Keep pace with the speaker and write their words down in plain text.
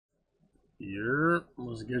Yep.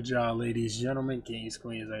 What's good, y'all, ladies, gentlemen, kings,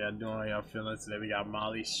 queens? How y'all doing? How y'all feeling? Today we got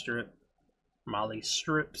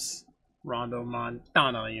MaliStrips, Rondo,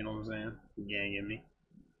 Montana. You know what I'm saying? Gang in me.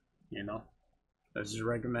 You know. That's just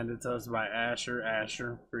recommended to us by Asher.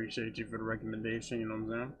 Asher, appreciate you for the recommendation. You know what I'm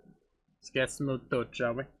saying? Let's get some thought,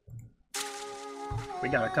 shall we? We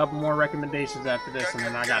got a couple more recommendations after this, and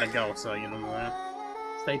then I gotta go. So you know what I'm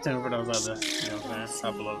saying? Stay tuned for those other, you know what I'm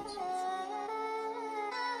saying, uploads.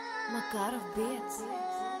 Back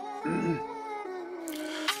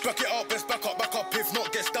it up, best back up, if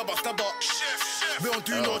not get stab up. We don't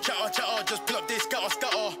do no chatter, just pull up this scatter.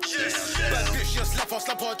 Bad bitch, just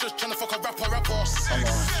slapper, just tryna fuck a rapper.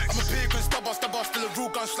 I'm a big gun stabber, still a real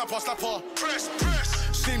gun slapper. Press.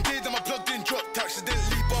 Same day that my blood didn't drop,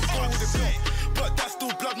 accidentally bump over the block. But that's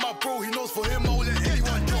still blood, my bro, he knows for him, I won't let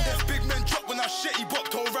anyone drop. That big man drop when I shit, he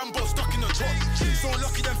bopped to a Rambo stuck in the drop. So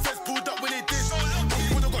lucky them feds pulled up when they did,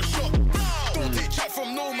 he would've got shot. Don't take chat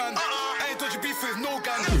from no man, I ain't dodging beef with no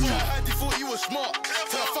gang. I had he thought he was smart,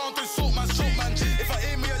 till I found him salt man. If I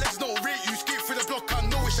aim your legs, no rate you, skip through the block, I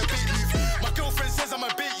know it's a bait you. My girlfriend says I'm a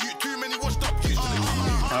bait you, too many washed up used to the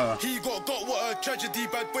He got what a tragedy,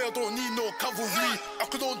 bad boy, I don't need no cavalry. I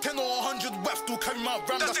could own 10 or 100 waps, still carry my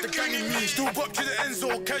ram, that's the gang in me. Still bop to the end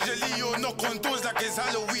zone, casually, or knock on doors like it's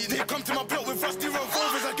Halloween. They come to my block with rusty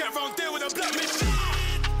revolvers, I get round there with a black machine.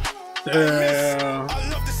 I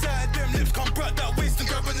love the side of them lips, come back that waist and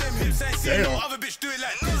grabbing them hips. I ain't seen no other bitch do it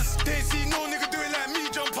like this. They ain't see no nigga do it like me,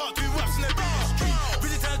 jump out, do waps in the street.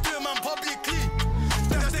 Really trying to do it, man, publicly.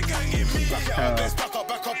 That's the gang in me. Back it up, best back up,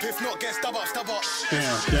 if not get stab up.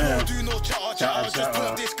 Don't do no chatter, just pull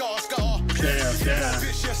up this scatter. Bitch,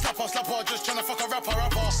 yeah, slapper, just tryna fuck a rapper. I'm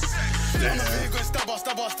a big gun stabber,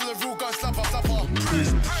 still a real gun slapper.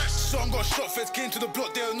 Son got shot, feds came to the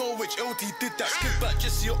block, they don't know which LT did that. Skip back,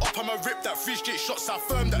 just see you up, I'ma rip that. 3 straight shots, I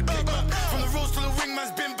firm that kick man. From the roads to the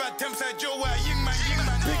wingman's been bad, Thames side Joe, where ying man.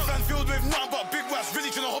 Big fan filled with nothing but big waps, really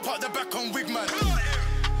tryna hop out the back on wig man.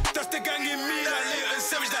 That's the gang in me, like Leighton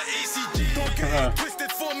Savage, that ACG. Don't get it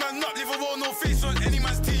twisted, 4 man up, leave a wall, no face on any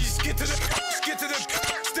man's teeth. Skid to the,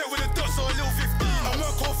 stay with the dots or a little 50. I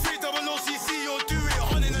work on 3 double OCC, or do it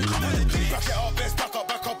 100 and back it up, best back up,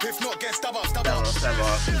 if not get stab up.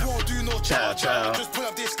 Won't do no chatter, just pull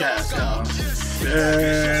up this scatter.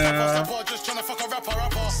 Just tryna fuck a rapper.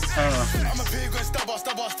 I'm a big gun stabber,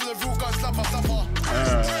 still a real gun slapper.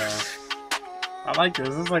 I like this.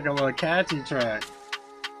 This is like a little catchy track.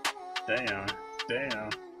 Damn.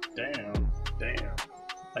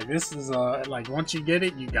 Like this is like once you get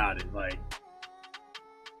it, you got it. Like,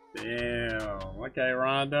 damn. Okay,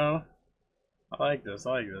 Rondo. I like this.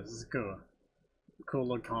 This is cool. Cool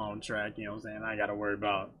little calm track. You know what I'm saying? I gotta worry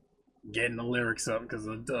about getting the lyrics up because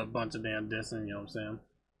of a bunch of damn dissing. You know what I'm saying?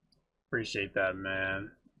 Appreciate that,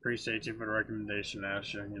 man. Appreciate you for the recommendation,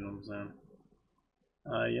 Asher. You know what I'm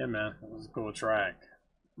saying? Yeah, man. It was a cool track.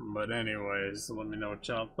 But anyways, let me know what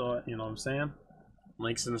y'all thought, you know what I'm saying?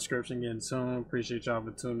 Links in the description getting soon. Appreciate y'all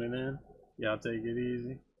for tuning in. Y'all take it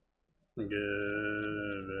easy.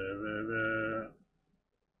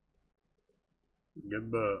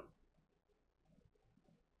 Goodbye.